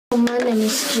name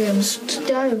is James.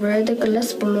 Today I read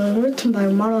Glassblowing written by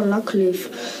Madlip.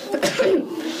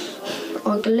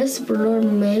 A glassblower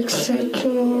makes a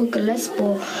glass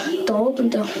ball. To open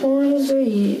the horns,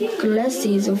 glass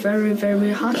is very,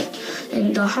 very hot,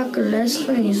 and the hot glass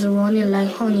is running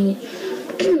like honey.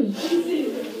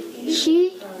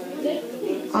 He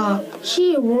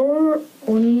rolled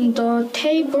on the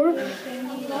table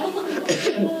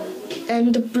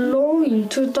and blow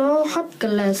into the hot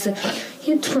glass.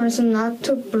 He tries not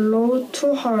to blow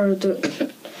too hard.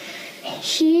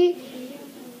 He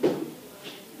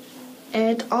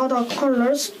add other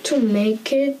colors to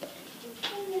make it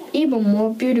even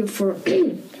more beautiful.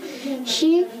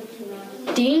 He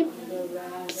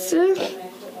dips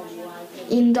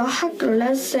in the hot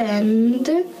glass and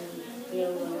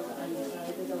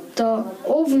the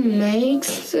oven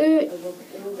makes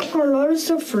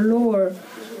colors flow.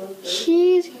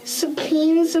 He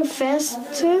spins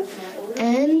fast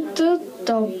and the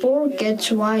ball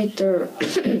gets wider.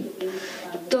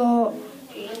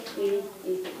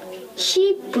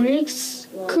 He breaks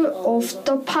off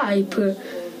the pipe.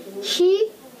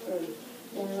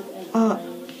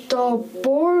 The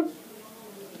ball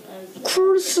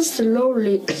cools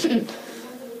slowly.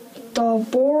 The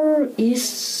ball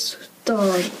is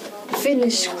done.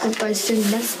 Finish. Goodbye. See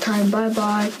you next time. Bye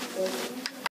bye.